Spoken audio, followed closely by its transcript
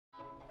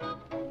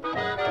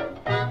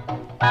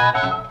Good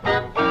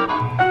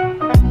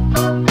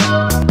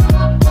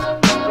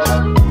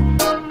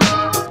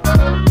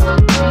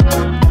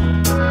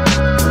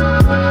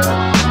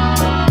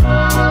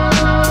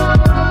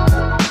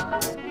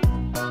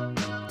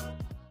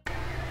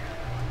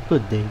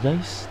day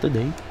guys,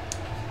 today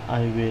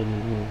I will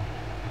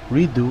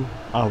redo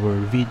our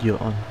video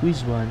on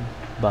quiz 1,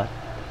 but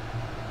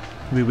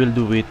we will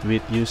do it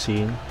with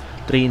using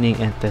training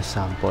and test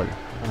sample.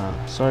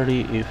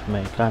 Sorry if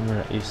my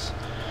camera is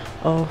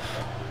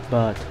off,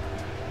 but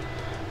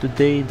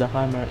today the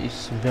camera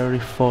is very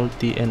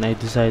faulty and I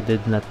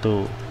decided not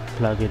to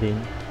plug it in.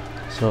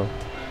 So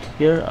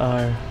here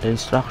are the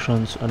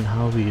instructions on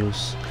how we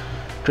use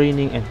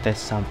training and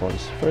test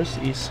samples. First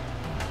is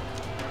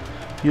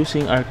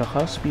using our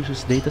cacao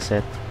species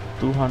dataset,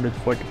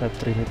 245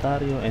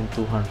 Trinitario and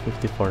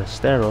 250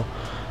 Forastero,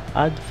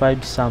 add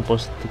 5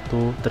 samples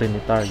to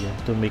Trinitario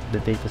to make the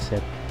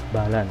dataset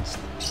balanced.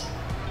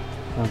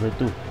 Number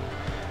 2,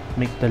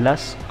 make the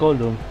last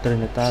column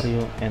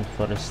Trinitario and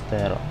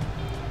Forastero.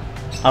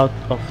 Out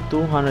of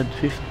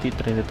 250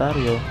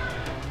 Trinitario,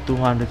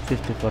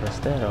 250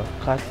 Forastero,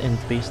 cut and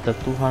paste the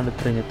 200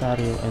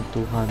 Trinitario and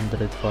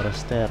 200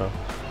 Forastero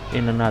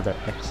in another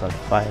Excel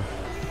file.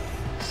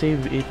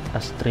 Save it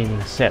as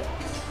training set.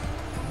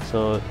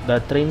 So the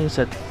training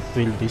set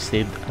will be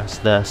saved as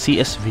the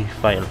CSV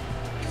file.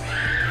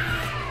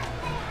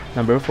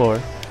 Number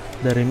 4,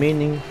 the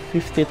remaining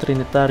 50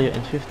 Trinitario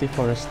and 50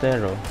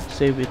 Forastero,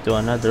 save it to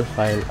another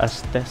file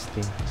as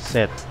testing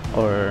set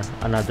or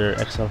another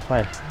Excel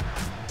file.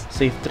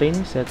 Save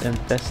training set and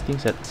testing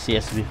set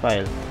CSV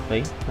file.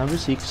 Okay. Number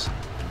 6,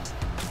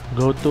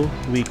 go to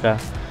WEKA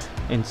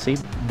and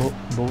save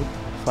both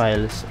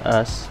files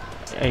as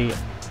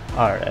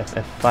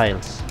ARFF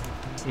files.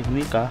 In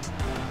WEKA,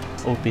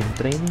 open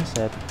training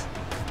set,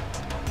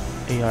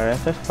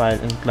 ARFF file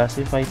and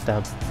classify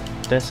tab,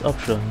 test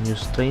option,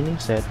 use training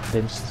set,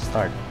 then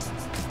start.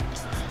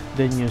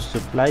 Then use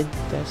supplied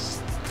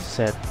test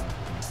set,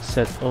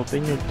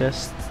 open your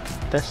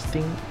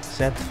testing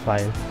set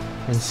file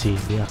and see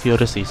the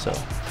accuracy. So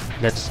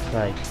let's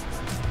try.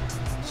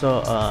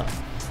 So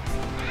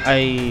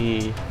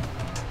I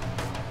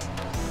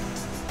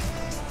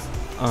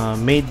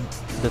made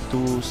the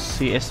two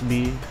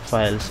CSV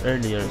files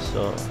earlier,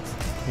 so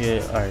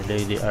here are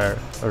they are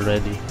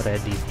already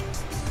ready.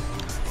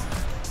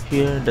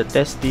 Here the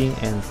testing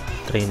and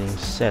training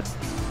set,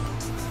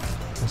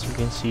 as you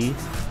can see,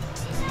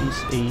 is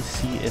a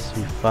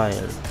CSV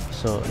file.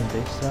 So in the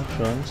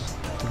instructions,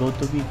 go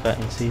to WEKA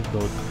and save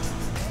both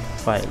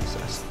files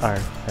as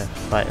RF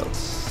files.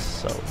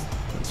 So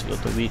let's go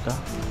to WEKA.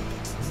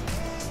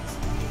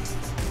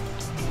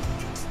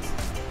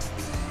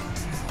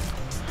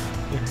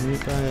 In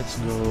WEKA, let's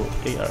go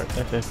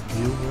ARFF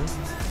viewer.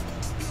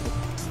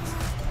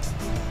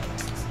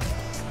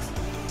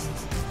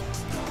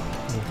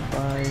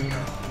 File,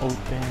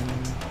 open.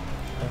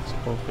 Let's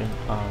open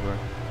our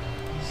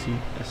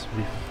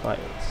CSV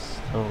files.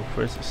 So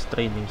first is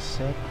training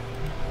set.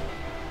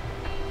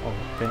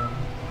 Open.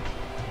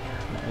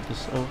 Now it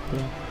is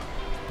open.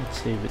 Let's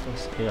save it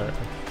as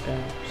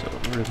ARFF. So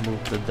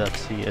remove the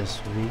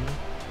 .csv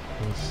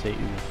and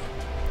save.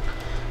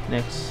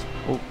 Next,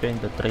 open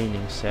the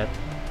training set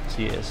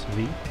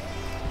CSV.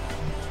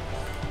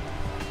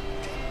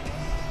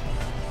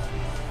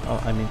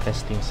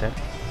 Testing set.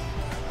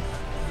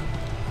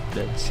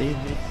 Then save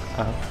it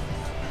up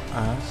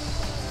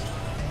as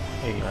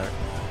AR.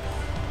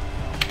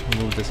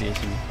 Remove the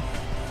CSV.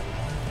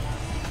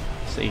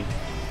 Save.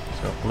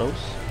 So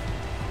close.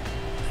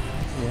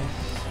 Yes.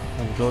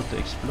 And go to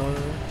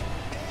Explorer.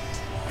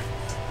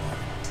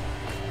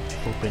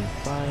 Open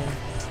file.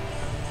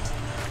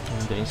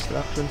 And the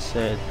instruction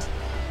said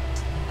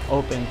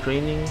open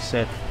training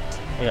set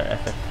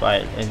ARFF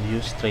file and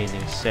use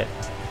training set.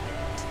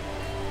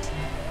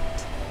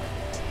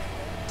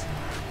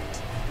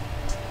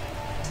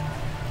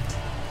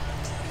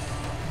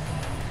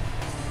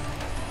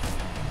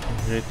 And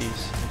here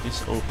it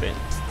is open.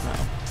 Now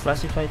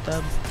classify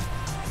tab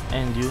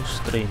and use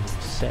training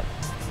set.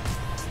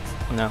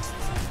 Now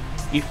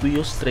if we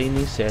use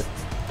training set,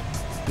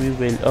 we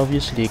will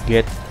obviously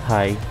get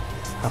high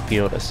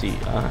accuracy.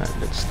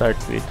 Let's start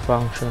with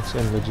functions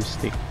and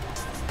logistic.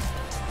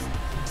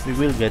 We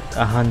will get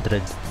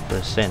 100%.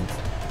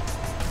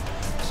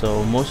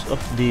 So most of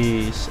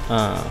these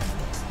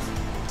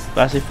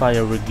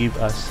classifier will give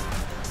us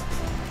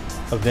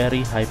a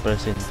very high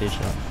percentage.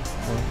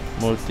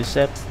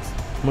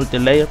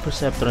 Multi-layer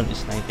perceptron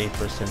is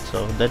 98%.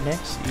 So the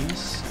next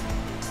is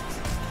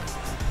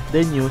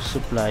the new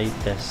supply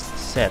test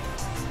set.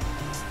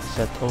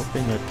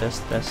 Open your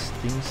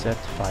testing set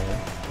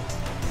file.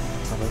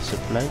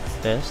 Supply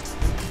test,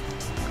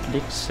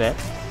 click set,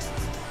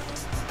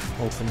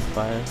 open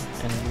file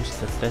and use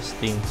the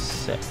testing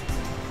set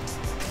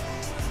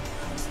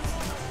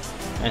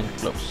and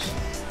close.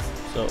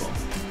 So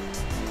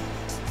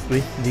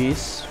with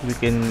this we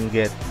can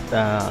get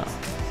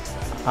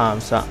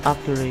some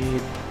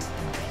accurate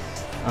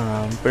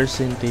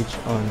percentage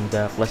on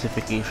the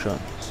classification.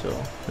 So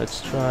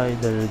let's try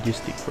the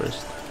logistic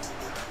first.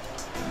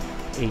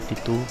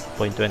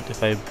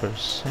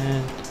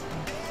 82.25%.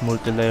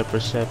 Multi-layer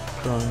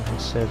perceptron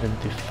is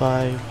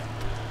 75.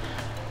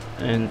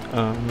 And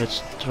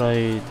let's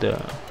try the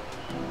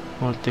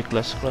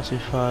multi-class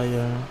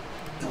classifier.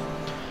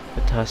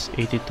 It has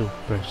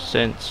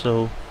 82%.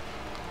 So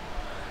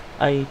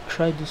I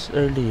tried this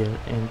earlier,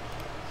 and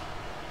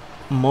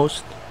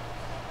most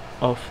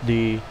of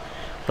the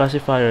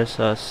classifiers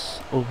has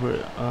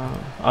over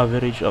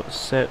average of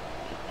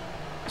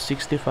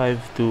 65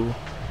 to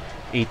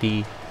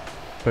 80%,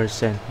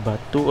 but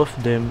two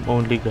of them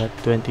only got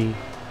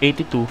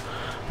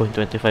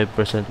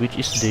 82.25%, which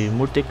is the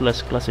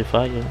multi-class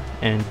classifier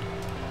and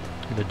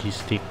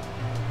logistic.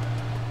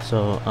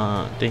 So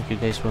thank you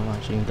guys for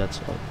watching.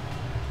 That's all.